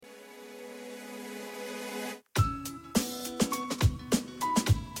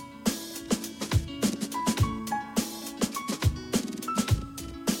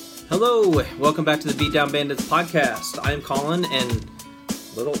Hello, welcome back to the Beatdown Bandits podcast. I am Colin, and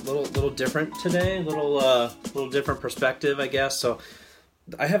little different today, little different perspective, I guess. So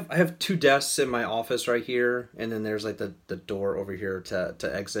I have two desks in my office right here, and then there's like the door over here to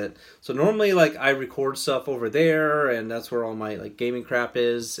exit. So normally like I record stuff over there, and that's where all my like gaming crap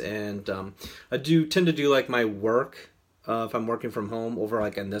is, and I do tend to do like my work. If I'm working from home over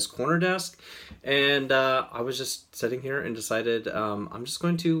like in this corner desk, and I was just sitting here and decided I'm just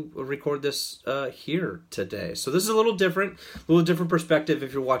going to record this here today. So this is a little different perspective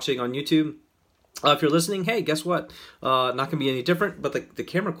if you're watching on YouTube. If you're listening, hey, guess what? Not gonna be any different, but the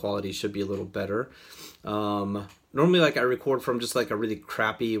camera quality should be a little better. Normally, like I record from just like a really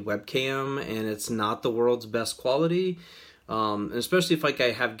crappy webcam, and it's not the world's best quality. And especially if like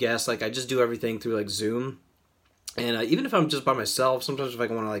I have guests, like I just do everything through like Zoom. And even if I'm just by myself, sometimes if I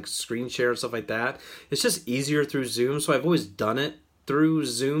want to like screen share and stuff like that, it's just easier through Zoom. So I've always done it through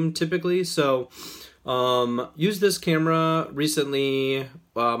Zoom typically. So use this camera recently.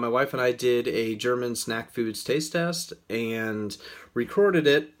 My wife and I did a German snack foods taste test and recorded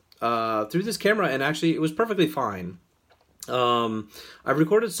it through this camera, and actually it was perfectly fine. I've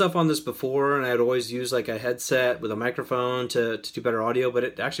recorded stuff on this before, and I'd always use like a headset with a microphone to do better audio, but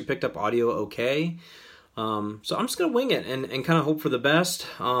it actually picked up audio okay. So I'm just going to wing it and kind of hope for the best.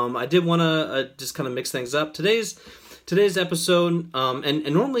 I did want to just kind of mix things up. Today's episode,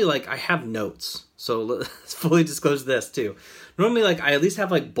 and normally like I have notes, so let's fully disclose this too. Normally like I at least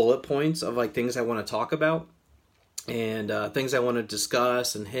have like bullet points of like things I want to talk about and things I want to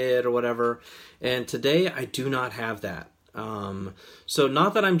discuss and hit or whatever. And today I do not have that. So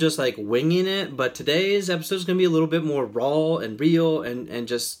not that I'm just like winging it, but today's episode is going to be a little bit more raw and real and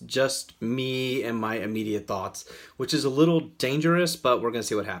just me and my immediate thoughts, which is a little dangerous, but we're going to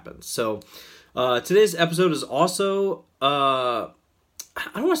see what happens. So, today's episode is also, I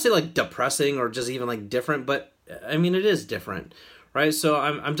don't want to say like depressing or just even like different, but I mean, it is different, right? So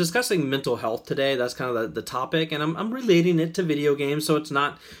I'm discussing mental health today. That's kind of the topic, and I'm relating it to video games, so it's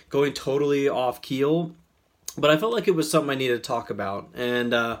not going totally off keel. But I felt like it was something I needed to talk about.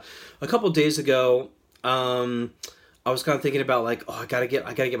 And a couple of days ago, I was kind of thinking about like, I gotta get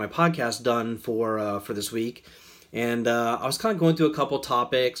my podcast done for this week. And I was kind of going through a couple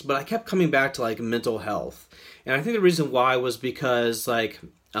topics, but I kept coming back to like mental health. And I think the reason why was because like,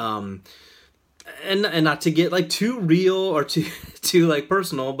 and not to get like too real or too like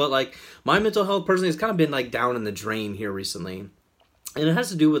personal, but like my mental health personally has kind of been like down in the drain here recently. And it has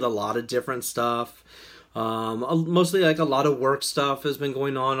to do with a lot of different stuff. Mostly like a lot of work stuff has been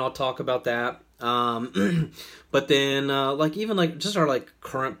going on. I'll talk about that. But then, like even like just our like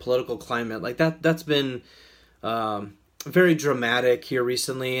current political climate, like that's been, very dramatic here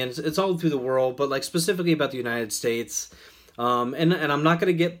recently, and it's all through the world, but like specifically about the United States. And I'm not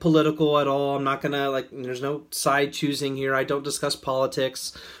going to get political at all. I'm not going to like, there's no side choosing here. I don't discuss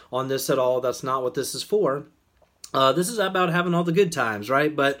politics on this at all. That's not what this is for. This is about having all the good times,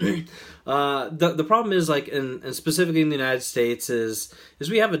 right? But the problem is like, and specifically in the United States, is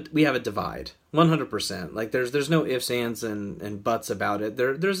we have a divide, 100%. Like there's no ifs, ands, and buts about it.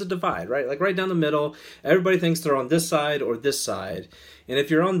 There's a divide, right? Like right down the middle, everybody thinks they're on this side or this side. And if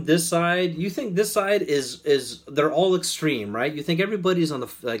you're on this side, you think this side is they're all extreme, right? You think everybody's on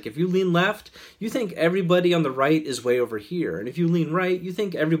the, like if you lean left, you think everybody on the right is way over here. And if you lean right, you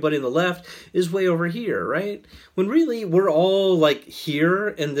think everybody on the left is way over here, right? When really we're all like here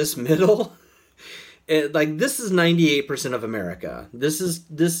in this middle. Like this is 98% of America. This is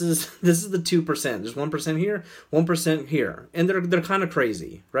the 2%. There's 1% here, 1% here. And they're kind of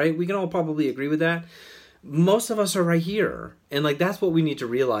crazy, right? We can all probably agree with that. Most of us are right here. And like that's what we need to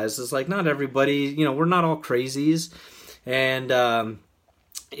realize is like not everybody, we're not all crazies. And the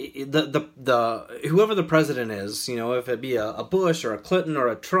whoever the president is, if it be a Bush or a Clinton or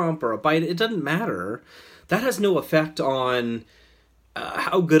a Trump or a Biden, it doesn't matter. That has no effect on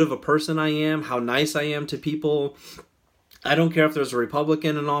how good of a person I am, how nice I am to people. I don't care if there's a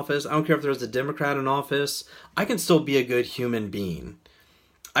Republican in office. I don't care if there's a Democrat in office. I can still be a good human being.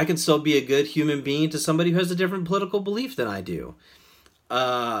 I can still be a good human being to somebody who has a different political belief than I do.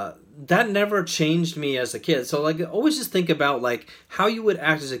 That never changed me as a kid. So like always just think about like how you would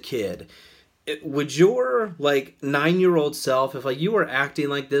act as a kid. Would your like 9-year-old self, if like you were acting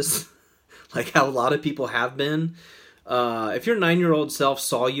like this, like how a lot of people have been, if your 9-year-old self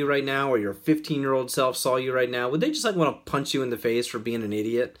saw you right now or your 15-year-old self saw you right now, would they just like want to punch you in the face for being an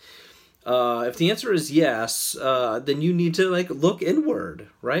idiot? If the answer is yes, then you need to like look inward,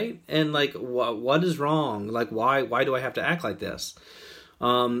 right? And like, what is wrong? Like, why do I have to act like this?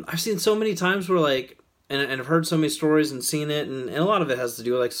 I've seen so many times where like, and I've heard so many stories and seen it, and a lot of it has to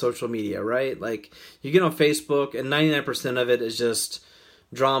do with like social media, right? Like you get on Facebook and 99% of it is just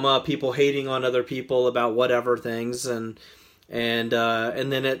drama, people hating on other people about whatever things, and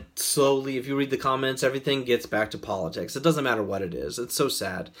then it slowly, if you read the comments, everything gets back to politics. It doesn't matter what it is. It's so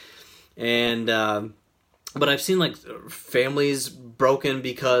sad. And but I've seen like families broken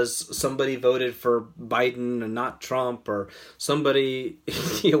because somebody voted for Biden and not Trump, or somebody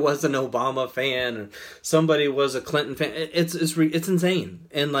was an Obama fan, or somebody was a Clinton fan. It's insane.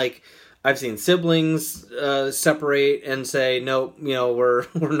 And like I've seen siblings separate and say no, we're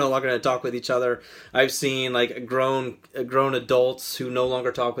no longer going to talk with each other. I've seen like grown adults who no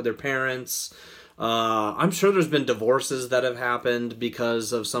longer talk with their parents. I'm sure there's been divorces that have happened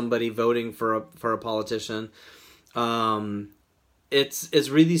because of somebody voting for a politician. It's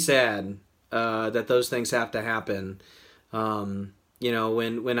really sad that those things have to happen. When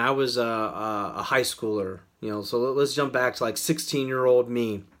I was a high schooler, so let's jump back to like 16-year-old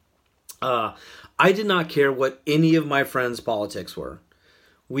me. I did not care what any of my friends' politics were.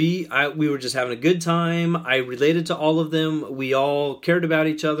 We were just having a good time. I related to all of them. We all cared about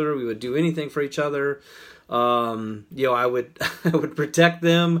each other. We would do anything for each other. I would I would protect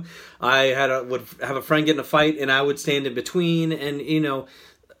them. Would have a friend get in a fight, and I would stand in between. And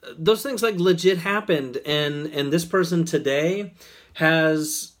those things like legit happened. And this person today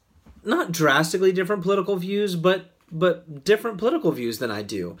has not drastically different political views, but different political views than I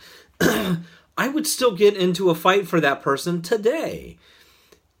do. I would still get into a fight for that person today.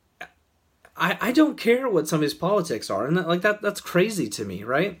 I don't care what somebody's politics are, and that's crazy to me,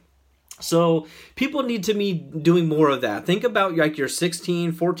 right? So people need to be doing more of that. Think about like your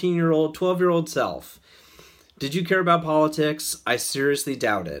 16, 14-year-old, 12-year-old self. Did you care about politics? I seriously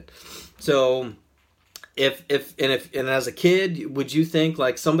doubt it. So if as a kid, would you think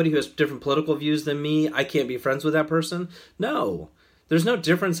like somebody who has different political views than me, I can't be friends with that person? No. There's no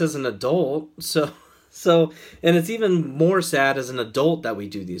difference as an adult. So, and it's even more sad as an adult that we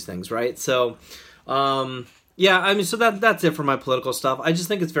do these things, right? So, so that's it for my political stuff. I just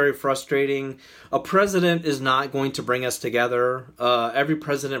think it's very frustrating. A president is not going to bring us together. Every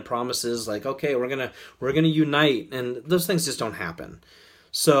president promises like, okay, we're gonna unite, and those things just don't happen.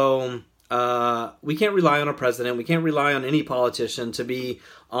 So, we can't rely on a president. We can't rely on any politician to be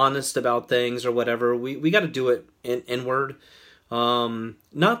honest about things or whatever. We got to do it inward.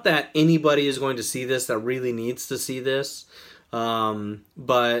 Not that anybody is going to see this that really needs to see this,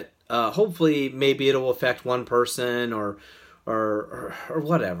 but hopefully maybe it will affect one person or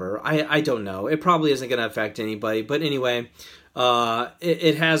whatever. I don't know. It probably isn't going to affect anybody, but anyway,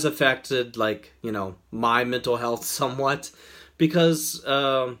 it has affected my mental health somewhat because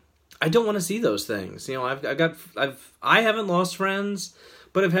I don't want to see those things. I haven't lost friends,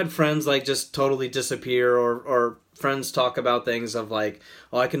 but I've had friends like just totally disappear, or friends talk about things of like,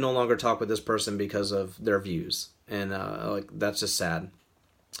 oh, I can no longer talk with this person because of their views, and that's just sad.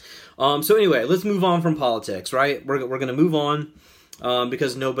 So anyway, let's move on from politics, right? We're gonna move on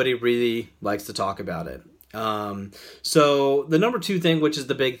because nobody really likes to talk about it. So the number 2 thing, which is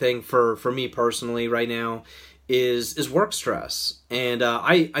the big thing for me personally right now, is work stress, and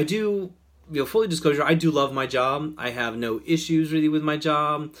I do. Fully disclosure, I do love my job. I have no issues really with my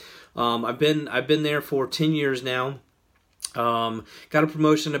job. I've been there for 10 years now. Got a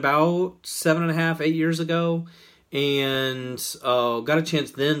promotion about 7.5, 8 years ago, and got a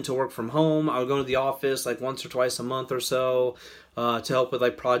chance then to work from home. I would go to the office like once or twice a month or so to help with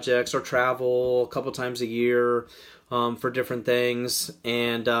like projects or travel a couple times a year for different things,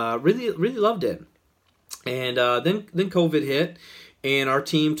 and really loved it. And then COVID hit. And our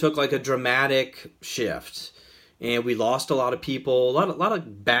team took like a dramatic shift, and we lost a lot of people. A lot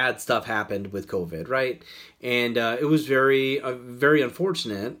of bad stuff happened with COVID, right? And it was very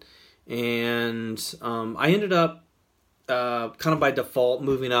unfortunate. And I ended up kind of by default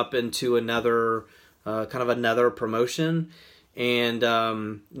moving up into another promotion, and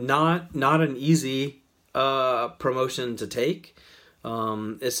not an easy promotion to take.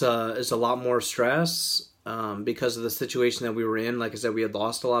 It's a lot more stress. Because of the situation that we were in. Like I said, we had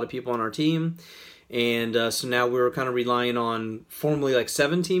lost a lot of people on our team, and so now we were kind of relying on formerly like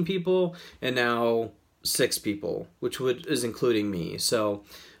 17 people and now 6 people, which is including me. So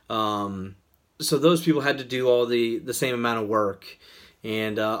those people had to do all the same amount of work,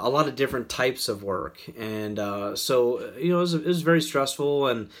 and a lot of different types of work, and so it was very stressful.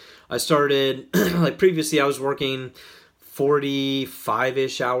 And I started like previously I was working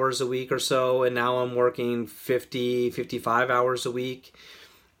 45-ish hours a week or so, and now I'm working 55 hours a week.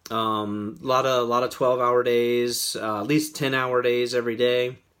 A lot of 12-hour days, at least 10-hour days every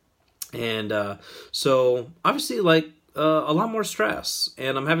day. And so obviously, like, a lot more stress,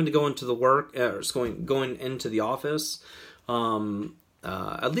 and I'm having to go into the work, going into the office,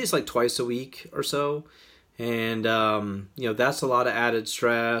 at least like twice a week or so, and that's a lot of added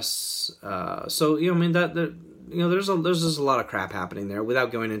stress. So I mean there's just a lot of crap happening there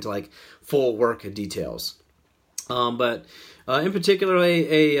without going into like full work details. But in particular,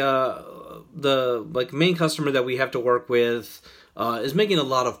 the like main customer that we have to work with is making a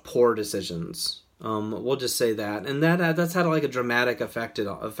lot of poor decisions. We'll just say that, and that's had like a dramatic effect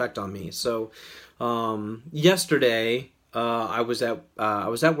on me. So yesterday, I was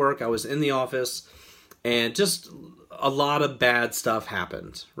at work. I was in the office, and just a lot of bad stuff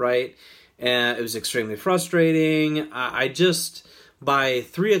happened. Right, and it was extremely frustrating. I just by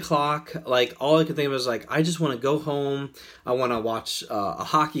 3 o'clock, like all I could think of was like, I just want to go home. I want to watch a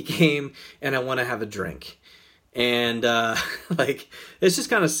hockey game, and I want to have a drink. And like it's just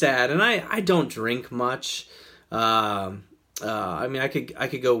kind of sad, and I don't drink much. I mean, I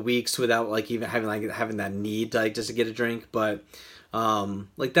could go weeks without like even having that need to like just to get a drink, but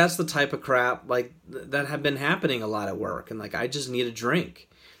like that's the type of crap like that have been happening a lot at work, and like I just need a drink.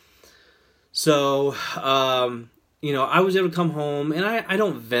 So I was able to come home, and I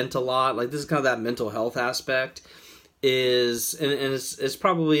don't vent a lot. Like this is kind of that mental health aspect and it's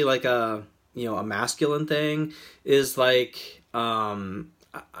probably like a masculine thing, is like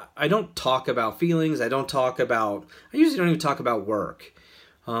I don't talk about feelings. I usually don't even talk about work,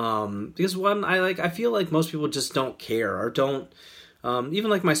 because I feel like most people just don't care, or don't even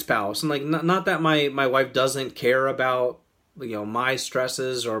like my spouse, and like not that my wife doesn't care about my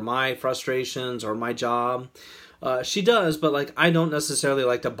stresses or my frustrations or my job. She does, but like I don't necessarily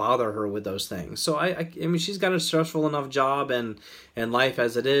like to bother her with those things. So I mean she's got a stressful enough job and life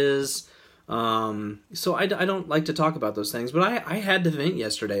as it is. So I don't like to talk about those things, but I had to vent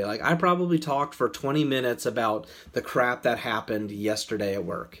yesterday. Like I probably talked for 20 minutes about the crap that happened yesterday at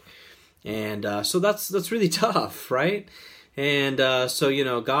work. And, so that's really tough, right? And,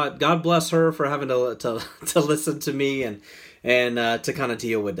 so, God bless her for having to listen to me and to kind of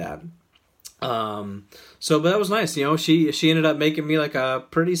deal with that. But that was nice. She ended up making me like a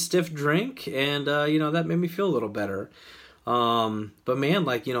pretty stiff drink, and, that made me feel a little better. But man,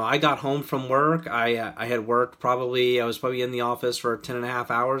 like, I got home from work. I had worked I was probably in the office for 10.5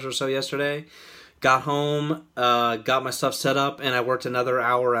 hours or so yesterday. Got home, got my stuff set up, and I worked another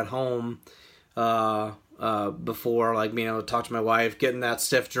hour at home, before like being able to talk to my wife, getting that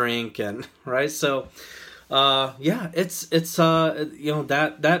stiff drink, and right. So, it's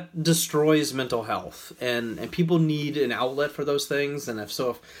that destroys mental health, and people need an outlet for those things. And if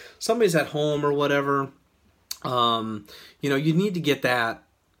somebody's at home or whatever, you need to get that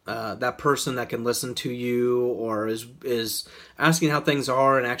person that can listen to you, or is asking how things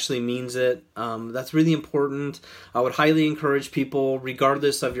are and actually means it. That's really important. I would highly encourage people,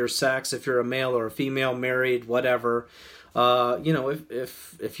 regardless of your sex, if you're a male or a female, married, whatever,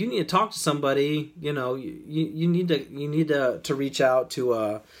 if you need to talk to somebody, you need to reach out to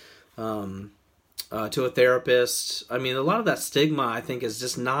a therapist. I mean, a lot of that stigma, I think, is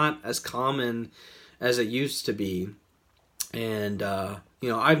just not as common as it used to be. And,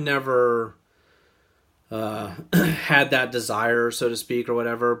 I've never had that desire, so to speak, or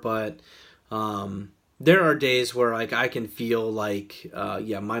whatever, but there are days where like I can feel like,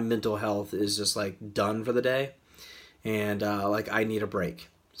 my mental health is just like done for the day, and like I need a break.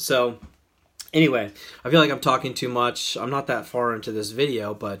 So anyway, I feel like I'm talking too much. I'm not that far into this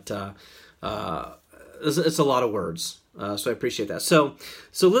video, but it's a lot of words. So I appreciate that. So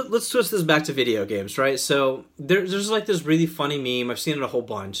let's twist this back to video games, right? So there's like this really funny meme. I've seen it a whole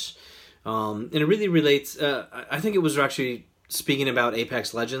bunch, and it really relates. I think it was actually speaking about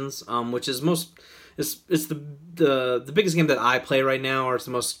Apex Legends, which is it's the biggest game that I play right now, or it's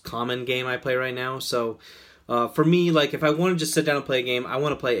the most common game I play right now. So for me, like if I want to just sit down and play a game, I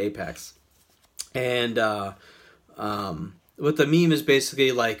want to play Apex, and what the meme is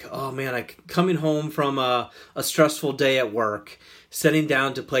basically like, oh man, coming home from a stressful day at work, sitting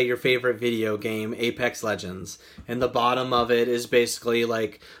down to play your favorite video game, Apex Legends. And the bottom of it is basically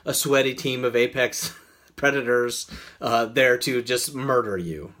like a sweaty team of Apex predators there to just murder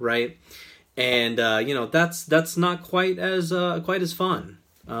you, right? And that's not quite as fun.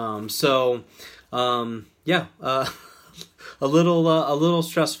 A little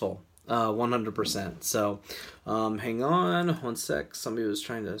stressful. 100%. So, hang on one sec. Somebody was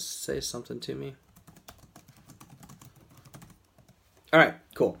trying to say something to me. All right,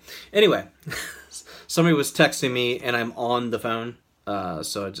 cool. Anyway, somebody was texting me and I'm on the phone.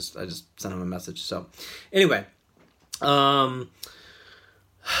 So I just sent him a message. So anyway,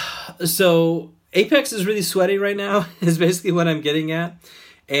 So Apex is really sweaty right now, is basically what I'm getting at.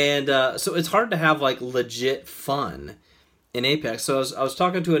 And so it's hard to have like legit fun in Apex. So I was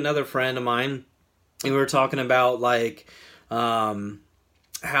talking to another friend of mine, and we were talking about like how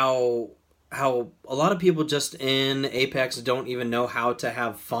a lot of people just in Apex don't even know how to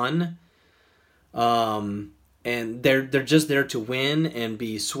have fun. And they're just there to win and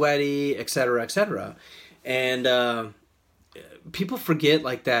be sweaty, etc., etc. And people forget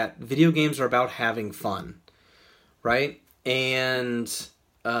like that video games are about having fun, right? And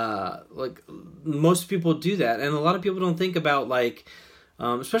like most people do that, and a lot of people don't think about like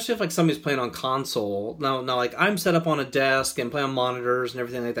especially if like somebody's playing on console. Now like I'm set up on a desk and play on monitors and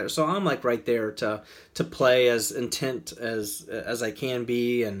everything like that, so I'm like right there to play as intent as I can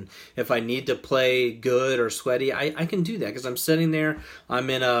be. And if I need to play good or sweaty, I can do that because I'm sitting there. I'm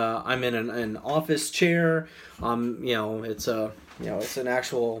in an office chair. It's an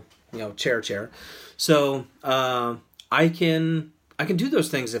actual chair. So I can do those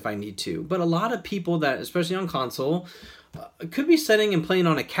things if I need to. But a lot of people that, especially on console, could be sitting and playing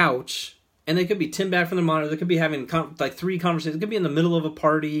on a couch, and they could be 10 back from the monitor. They could be having like 3 conversations. They could be in the middle of a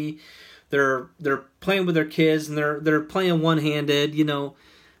party. They're playing with their kids, and they're playing one-handed.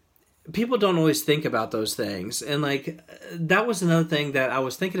 People don't always think about those things. And like that was another thing that I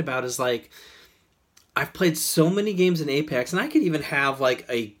was thinking about is like I've played so many games in Apex, and I could even have like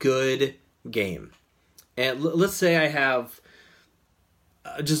a good game. And let's say I have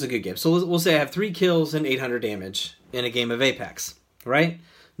just a good game. So we'll say I have 3 kills and 800 damage in a game of Apex, right?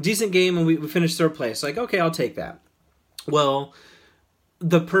 Decent game, and we finished 3rd place. Like, okay, I'll take that. Well,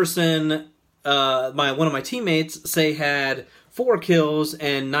 the person, one of my teammates, say had 4 kills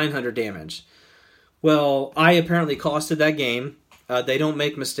and 900 damage. Well, I apparently costed that game. They don't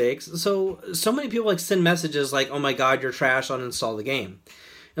make mistakes. So many people like send messages like, "Oh my God, you're trash. Uninstall the game."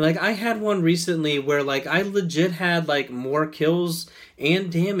 And like I had one recently where like I legit had like more kills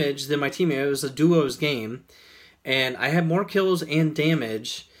and damage than my teammate. It was a duos game, and I had more kills and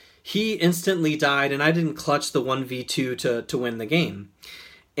damage. He instantly died, and I didn't clutch the 1v2 to win the game.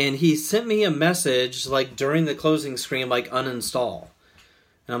 And he sent me a message like during the closing screen, like uninstall.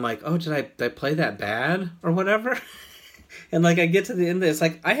 And I'm like, oh, did I play that bad or whatever? And like I get to the end of it, it's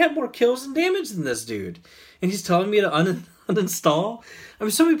like I had more kills and damage than this dude, and he's telling me to uninstall. I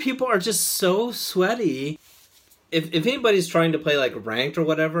mean, so many people are just so sweaty. If anybody's trying to play like ranked or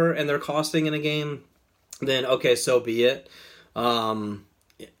whatever, and they're costing in a game, then okay, so be it.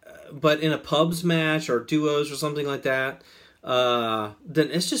 But in a pubs match or duos or something like that,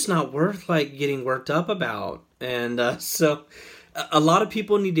 then it's just not worth like getting worked up about. And so a lot of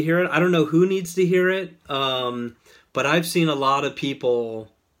people need to hear it. I don't know who needs to hear it, but I've seen a lot of people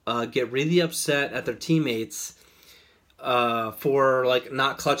get really upset at their teammates for like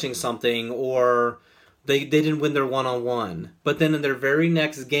not clutching something, or they didn't win their one-on-one. But then in their very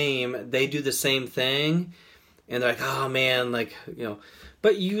next game, they do the same thing, and they're like, oh man, like,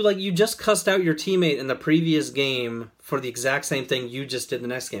 but you just cussed out your teammate in the previous game for the exact same thing you just did the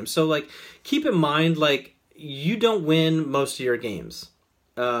next game. So like keep in mind, like, you don't win most of your games.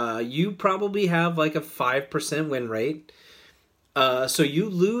 You probably have like a 5% win rate. So you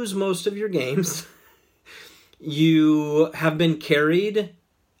lose most of your games. You have been carried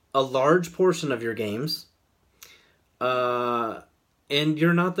a large portion of your games. And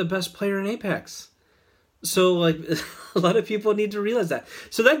you're not the best player in Apex. So like a lot of people need to realize that.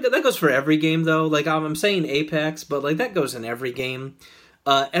 So that goes for every game though. Like I'm saying Apex, but like that goes in every game.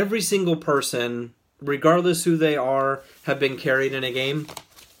 Every single person, regardless who they are, have been carried in a game.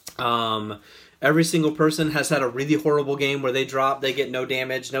 Every single person has had a really horrible game where they get no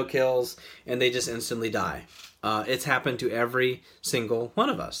damage, no kills, and they just instantly die. It's happened to every single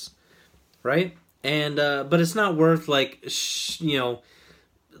one of us, right? And but it's not worth like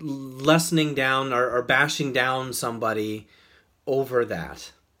lessening down or bashing down somebody over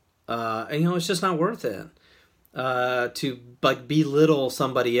that. And it's just not worth it to like belittle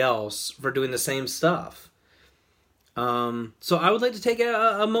somebody else for doing the same stuff. So I would like to take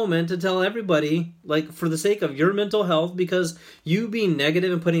a moment to tell everybody, like, for the sake of your mental health, because you being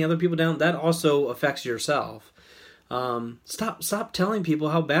negative and putting other people down, that also affects yourself. Stop telling people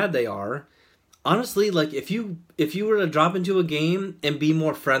how bad they are. Honestly, like, if you were to drop into a game and be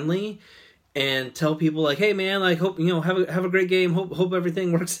more friendly and tell people like, hey man, like, hope have a great game, hope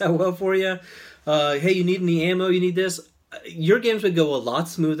everything works out well for you. Hey, you need any ammo? You need this? Your games would go a lot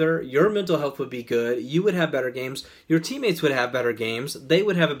smoother. Your mental health would be good. You would have better games. Your teammates would have better games. They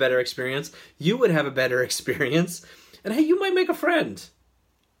would have a better experience. You would have a better experience. And hey, you might make a friend.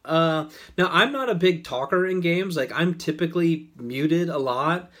 Now, I'm not a big talker in games. Like, I'm typically muted a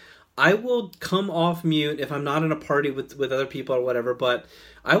lot. I will come off mute if I'm not in a party with other people or whatever, but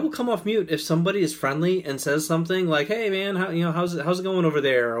I will come off mute if somebody is friendly and says something like, "Hey man, how's it going over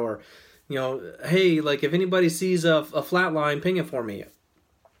there?" Or, "Hey, like if anybody sees a flat line, ping it for me."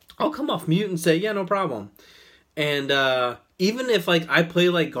 I'll come off mute and say, "Yeah, no problem." And even if like I play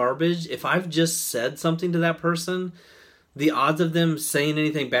like garbage, if I've just said something to that person, the odds of them saying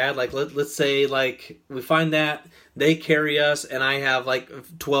anything bad, like let's say like we find that they carry us and I have like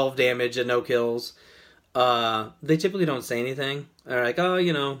 12 damage and no kills, they typically don't say anything. They're like, "Oh,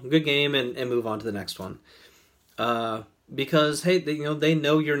 good game," and move on to the next one. Because hey, they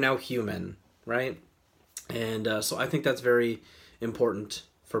know you're now human, right? And so I think that's very important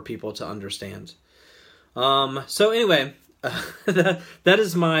for people to understand. So anyway, that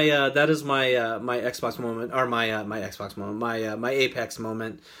is my my Xbox moment, or my Xbox moment, my Apex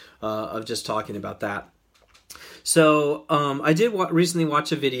moment of just talking about that. So I did recently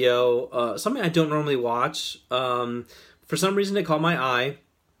watch a video, something I don't normally watch. For some reason, it caught my eye.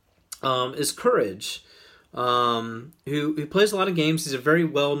 Is Courage, who plays a lot of games. He's a very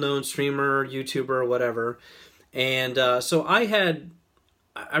well known streamer, YouTuber, whatever. And so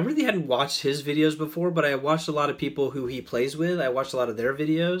I really hadn't watched his videos before, but I watched a lot of people who he plays with. I watched a lot of their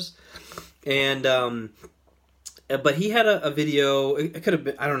videos. And, but he had a video, it could have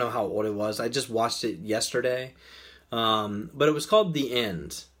been, I don't know how old it was. I just watched it yesterday. But it was called The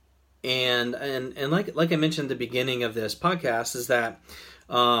End. And like I mentioned at the beginning of this podcast is that,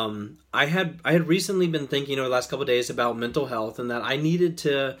 I had recently been thinking over the last couple of days about mental health and that I needed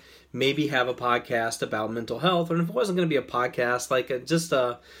to maybe have a podcast about mental health, or if it wasn't going to be a podcast, like just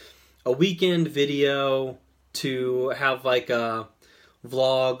a weekend video to have like a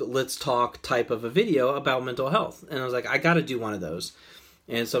vlog, let's talk type of a video about mental health. And I was like, I got to do one of those.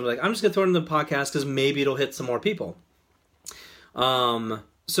 And so I'm like, I'm just going to throw it in the podcast because maybe it'll hit some more people.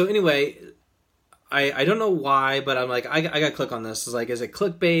 So anyway, I don't know why, but I'm like, I got to click on this. It's like, is it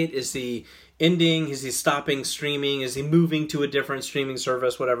clickbait? Is he ending? Is he stopping streaming? Is he moving to a different streaming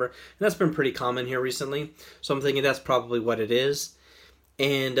service? Whatever. And that's been pretty common here recently. So I'm thinking that's probably what it is.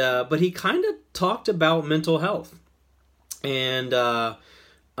 And but he kind of talked about mental health, and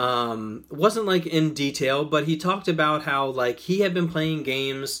wasn't like in detail, but he talked about how like he had been playing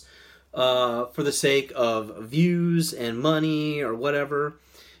games for the sake of views and money or whatever,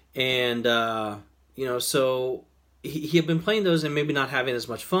 and so he had been playing those and maybe not having as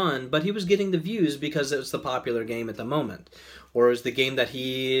much fun, but he was getting the views because it was the popular game at the moment, or it was the game that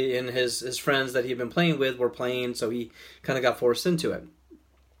he and his friends that he'd been playing with were playing, so he kind of got forced into it.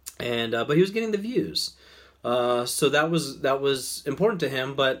 And but he was getting the views, so that was important to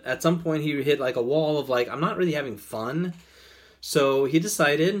him. But at some point, he hit like a wall of like, I'm not really having fun. So he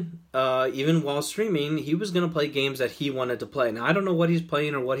decided, even while streaming, he was going to play games that he wanted to play. Now I don't know what he's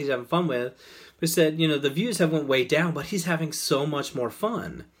playing or what he's having fun with. But he said, the views have went way down, but he's having so much more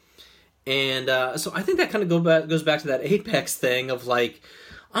fun. And so I think that kind of goes back to that Apex thing of like,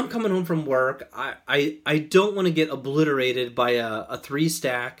 I'm coming home from work. I don't want to get obliterated by a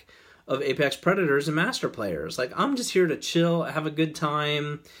 3-stack of Apex Predators and Master Players. Like, I'm just here to chill, have a good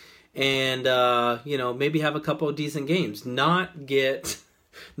time, and maybe have a couple of decent games. Not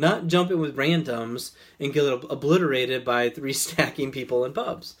jump in with randoms and get obliterated by 3-stacking people in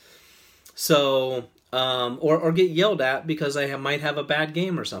pubs. So, or get yelled at because I might have a bad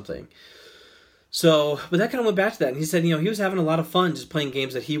game or something. So, but that kind of went back to that. And he said, he was having a lot of fun just playing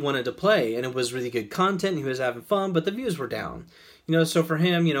games that he wanted to play. And it was really good content. And he was having fun, but the views were down. So for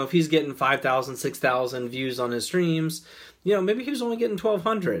him, if he's getting 5,000, 6,000 views on his streams, maybe he was only getting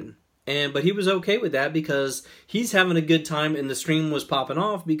 1,200. But he was okay with that because he's having a good time and the stream was popping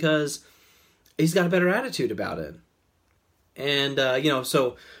off because he's got a better attitude about it. And,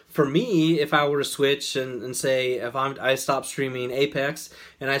 so for me, if I were to switch and say if I stop streaming Apex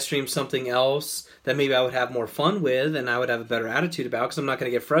and I stream something else that maybe I would have more fun with and I would have a better attitude about, because I'm not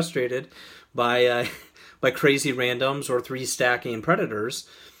going to get frustrated by crazy randoms or 3-stacking Predators,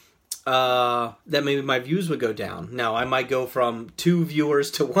 that maybe my views would go down. Now, I might go from 2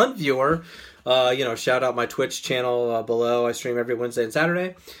 viewers to 1 viewer. Shout out my Twitch channel below. I stream every Wednesday and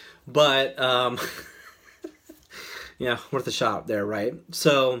Saturday. But yeah, worth a shot there, right?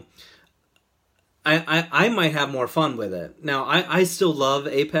 So I might have more fun with it. Now, I still love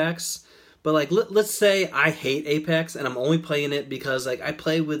Apex, but like let's say I hate Apex and I'm only playing it because like I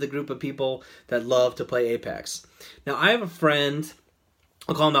play with a group of people that love to play Apex. Now, I have a friend,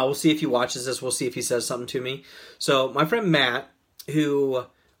 I'll call him out, we'll see if he watches this, we'll see if he says something to me. So my friend Matt, who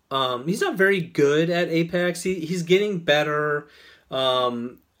he's not very good at Apex, he's getting better.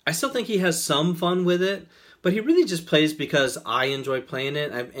 I still think he has some fun with it. but he really just plays because I enjoy playing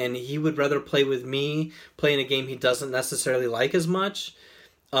it, and he would rather play with me playing a game he doesn't necessarily like as much,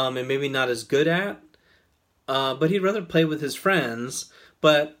 and maybe not as good at. But he'd rather play with his friends.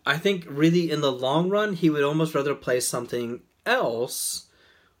 But I think really in the long run, he would almost rather play something else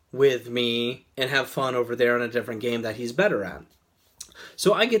with me and have fun over there in a different game that he's better at.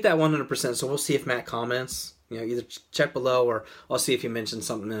 So I get that 100%. So we'll see if Matt comments. Either check below or I'll see if you mentioned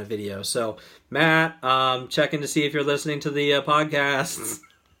something in a video. So Matt, checking to see if you're listening to the podcasts.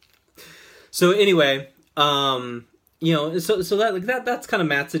 So anyway, so that's kind of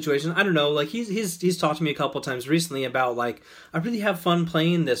Matt's situation. I don't know, like he's talked to me a couple times recently about like, I really have fun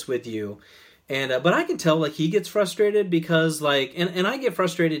playing this with you, and but I can tell like he gets frustrated because like, and I get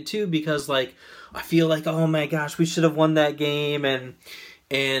frustrated too because like I feel like, oh my gosh, we should have won that game, and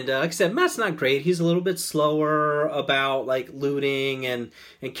like I said, Matt's not great. He's a little bit slower about like looting and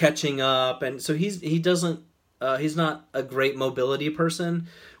catching up, and so he's not a great mobility person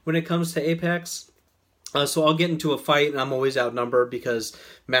when it comes to Apex. So I'll get into a fight, and I'm always outnumbered because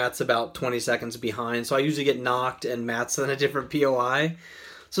Matt's about 20 seconds behind. So I usually get knocked, and Matt's on a different POI.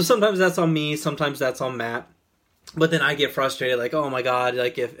 So sometimes that's on me, sometimes that's on Matt. But then I get frustrated, like, oh my god,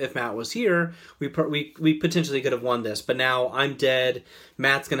 like if Matt was here, we potentially could have won this. But now I'm dead.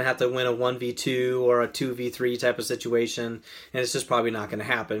 Matt's going to have to win a 1v2 or a 2v3 type of situation, and it's just probably not going to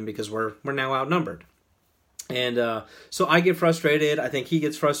happen because we're now outnumbered. And so I get frustrated. I think he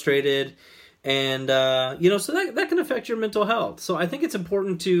gets frustrated. And, so that can affect your mental health. So I think it's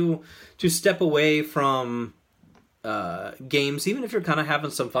important to step away from games, even if you're kind of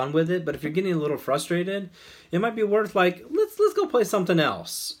having some fun with it. But if you're getting a little frustrated, it might be worth, like, let's go play something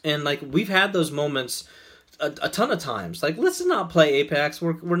else. And, like, we've had those moments a ton of times. Like, let's not play Apex.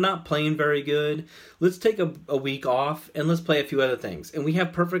 We're not playing very good. Let's take a week off, and let's play a few other things. And we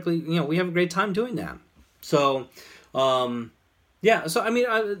have we have a great time doing that. So, yeah, so I mean,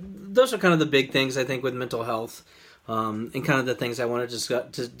 those are kind of the big things I think with mental health, and kind of the things I wanted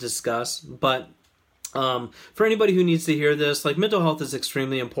to discuss. But for anybody who needs to hear this, like mental health is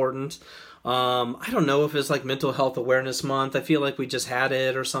extremely important. I don't know if it's like Mental Health Awareness Month. I feel like we just had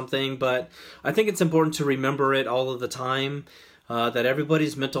it or something, but I think it's important to remember it all of the time. That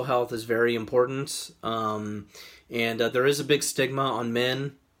everybody's mental health is very important, and there is a big stigma on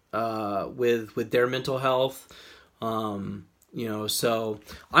men with their mental health. So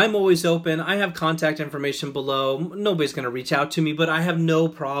I'm always open. I have contact information below. Nobody's going to reach out to me, but I have no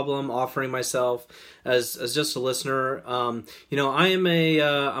problem offering myself as just a listener. I'm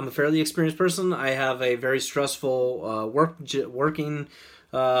a fairly experienced person. I have a very stressful working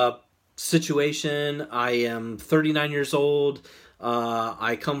situation. I am 39 years old.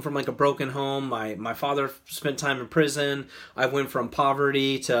 I come from like a broken home. My father spent time in prison. I went from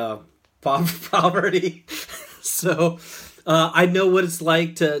poverty to poverty. So I know what it's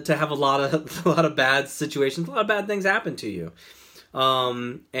like to have a lot of bad situations, a lot of bad things happen to you.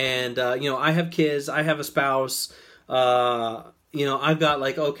 I have kids, I have a spouse. I've got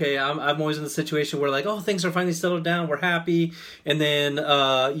like, okay, I'm always in the situation where like, oh, things are finally settled down, we're happy, and then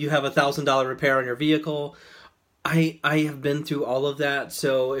you have $1,000 repair on your vehicle. I have been through all of that,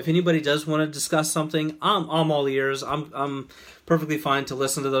 so if anybody does want to discuss something, I'm all ears. I'm perfectly fine to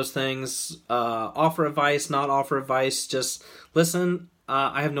listen to those things. Offer advice, not offer advice, just listen.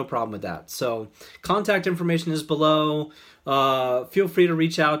 I have no problem with that. So contact information is below. Feel free to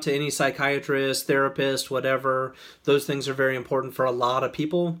reach out to any psychiatrist, therapist, whatever. Those things are very important for a lot of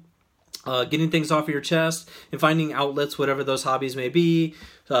people. Getting things off of your chest and finding outlets, whatever those hobbies may be,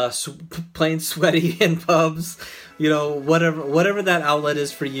 playing sweaty in pubs, whatever that outlet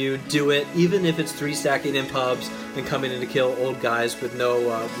is for you, do it, even if it's 3-stacking in pubs and coming in to kill old guys with no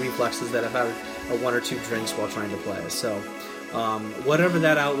reflexes that have had 1 or 2 drinks while trying to play. So whatever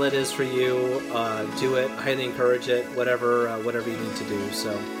that outlet is for you, do it. I highly encourage it, whatever you need to do.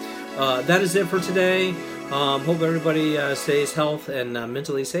 So that is it for today. Hope everybody stays healthy and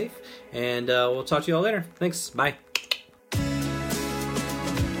mentally safe, and we'll talk to you all later. Thanks. Bye.